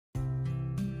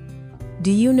Do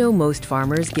you know most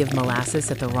farmers give molasses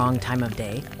at the wrong time of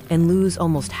day and lose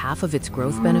almost half of its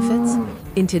growth benefits?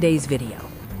 In today's video,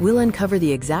 we'll uncover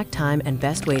the exact time and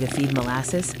best way to feed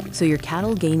molasses so your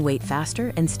cattle gain weight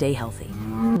faster and stay healthy.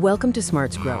 Welcome to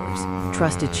Smartz Growers,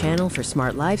 trusted channel for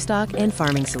smart livestock and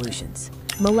farming solutions.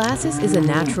 Molasses is a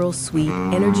natural, sweet,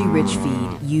 energy-rich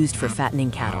feed used for fattening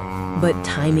cattle, but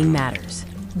timing matters.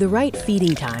 The right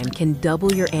feeding time can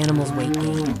double your animal's weight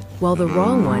gain, while the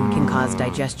wrong one can cause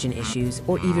digestion issues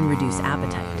or even reduce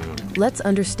appetite. Let's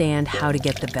understand how to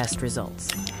get the best results.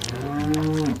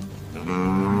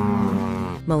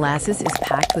 Molasses is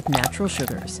packed with natural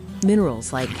sugars,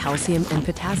 minerals like calcium and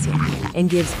potassium, and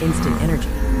gives instant energy.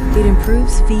 It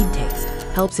improves feed taste,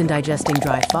 helps in digesting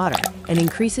dry fodder, and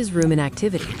increases rumen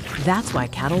activity. That's why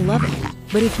cattle love it.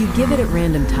 But if you give it at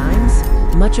random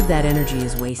times, much of that energy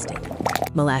is wasted.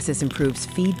 Molasses improves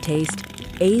feed taste,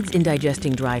 aids in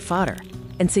digesting dry fodder,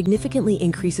 and significantly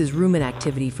increases rumen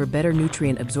activity for better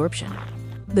nutrient absorption.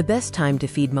 The best time to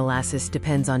feed molasses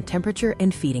depends on temperature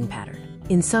and feeding pattern.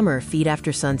 In summer, feed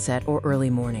after sunset or early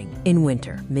morning. In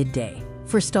winter, midday.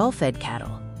 For stall-fed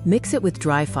cattle, mix it with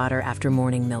dry fodder after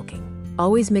morning milking.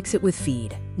 Always mix it with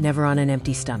feed, never on an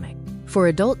empty stomach. For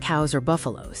adult cows or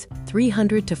buffaloes,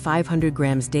 300 to 500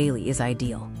 grams daily is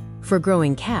ideal. For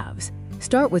growing calves,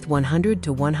 start with 100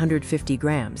 to 150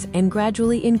 grams and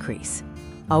gradually increase.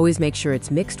 Always make sure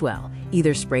it's mixed well,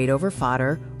 either sprayed over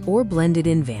fodder or blended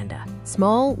in vanda.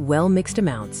 Small, well-mixed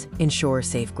amounts ensure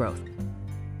safe growth.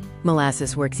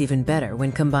 Molasses works even better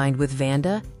when combined with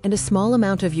vanda and a small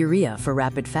amount of urea for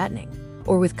rapid fattening,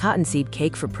 or with cottonseed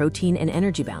cake for protein and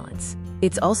energy balance.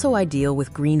 It's also ideal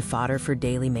with green fodder for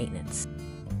daily maintenance.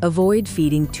 Avoid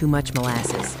feeding too much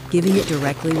molasses, giving it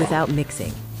directly without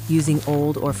mixing, using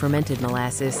old or fermented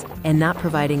molasses, and not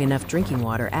providing enough drinking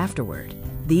water afterward.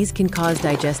 These can cause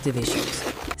digestive issues.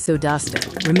 So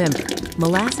Dosta, remember,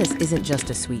 molasses isn't just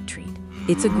a sweet treat.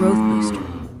 It's a growth booster.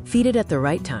 Feed it at the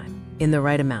right time, in the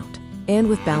right amount, and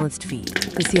with balanced feed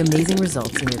to see amazing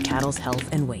results in your cattle's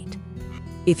health and weight.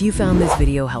 If you found this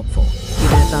video helpful,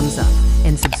 give it a thumbs up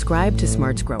and subscribe to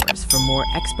Smartz Growers for more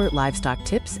expert livestock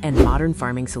tips and modern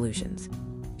farming solutions.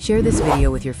 Share this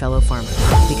video with your fellow farmers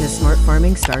because smart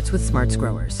farming starts with Smartz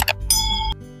Growers.